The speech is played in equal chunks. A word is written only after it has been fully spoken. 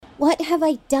What have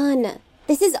I done?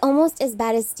 This is almost as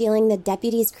bad as stealing the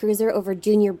deputy's cruiser over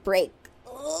junior break.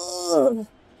 Ugh.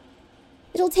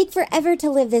 It'll take forever to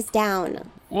live this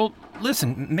down. Well,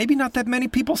 listen, maybe not that many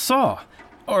people saw.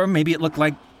 Or maybe it looked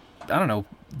like, I don't know,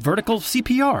 vertical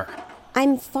CPR.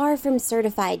 I'm far from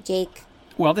certified, Jake.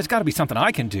 Well, there's got to be something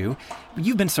I can do.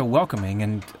 You've been so welcoming,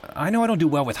 and I know I don't do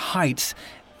well with heights,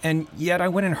 and yet I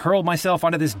went and hurled myself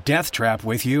onto this death trap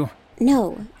with you.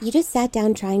 No, you just sat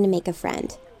down trying to make a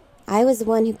friend. I was the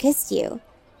one who kissed you.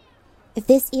 If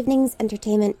this evening's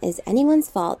entertainment is anyone's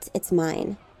fault, it's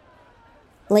mine.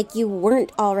 Like you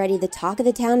weren't already the talk of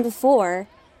the town before.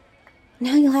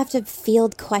 Now you'll have to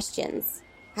field questions.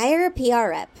 Hire a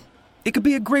PR rep. It could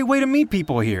be a great way to meet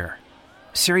people here.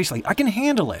 Seriously, I can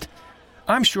handle it.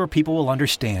 I'm sure people will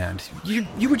understand.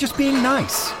 You were just being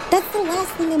nice. That's the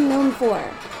last thing I'm known for.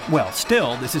 Well,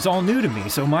 still, this is all new to me,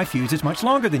 so my fuse is much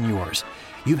longer than yours.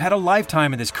 You've had a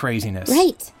lifetime of this craziness.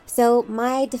 Right. So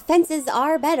my defenses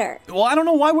are better. Well, I don't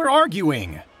know why we're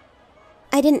arguing.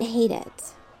 I didn't hate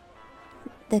it.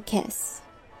 The kiss.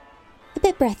 A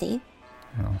bit breathy.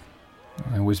 Well,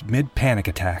 I was mid-panic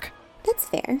attack. That's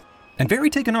fair. And very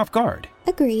taken off guard.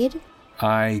 Agreed.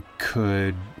 I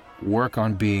could work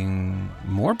on being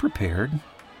more prepared.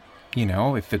 You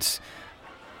know, if it's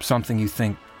something you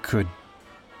think could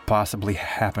possibly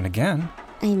happen again.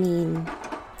 I mean,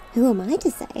 who am I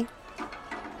to say?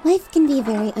 Life can be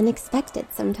very unexpected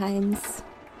sometimes.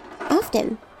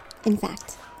 Often, in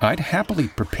fact. I'd happily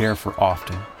prepare for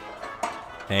often.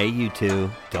 Hey, you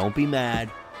two, don't be mad.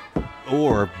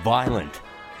 Or violent.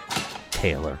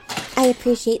 Taylor. I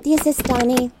appreciate the assist,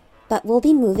 Donnie, but we'll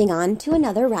be moving on to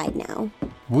another ride now.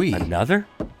 We? Another?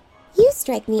 You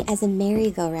strike me as a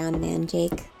merry-go-round man,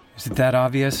 Jake. Is it that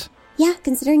obvious? Yeah,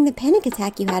 considering the panic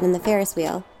attack you had on the Ferris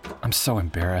wheel. I'm so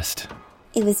embarrassed.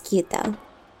 It was cute, though.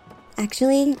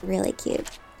 Actually, really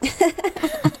cute.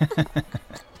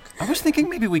 I was thinking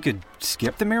maybe we could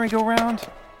skip the merry-go-round.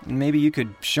 Maybe you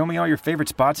could show me all your favorite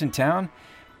spots in town.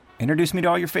 Introduce me to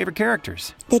all your favorite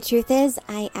characters. The truth is,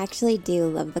 I actually do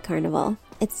love the carnival.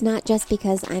 It's not just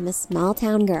because I'm a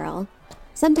small-town girl.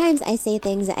 Sometimes I say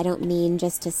things I don't mean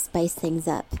just to spice things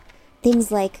up.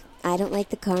 Things like, I don't like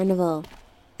the carnival.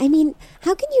 I mean,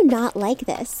 how can you not like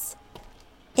this?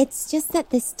 It's just that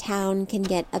this town can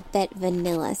get a bit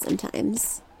vanilla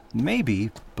sometimes.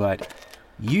 Maybe, but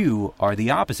you are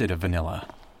the opposite of vanilla.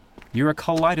 You're a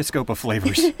kaleidoscope of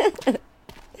flavors.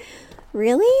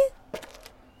 Really?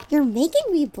 You're making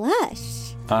me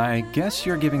blush. I guess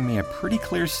you're giving me a pretty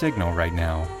clear signal right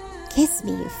now. Kiss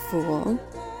me, you fool.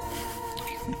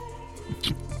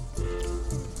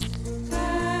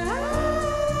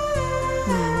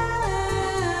 Wow.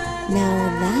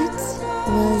 Now that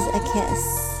was a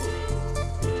kiss.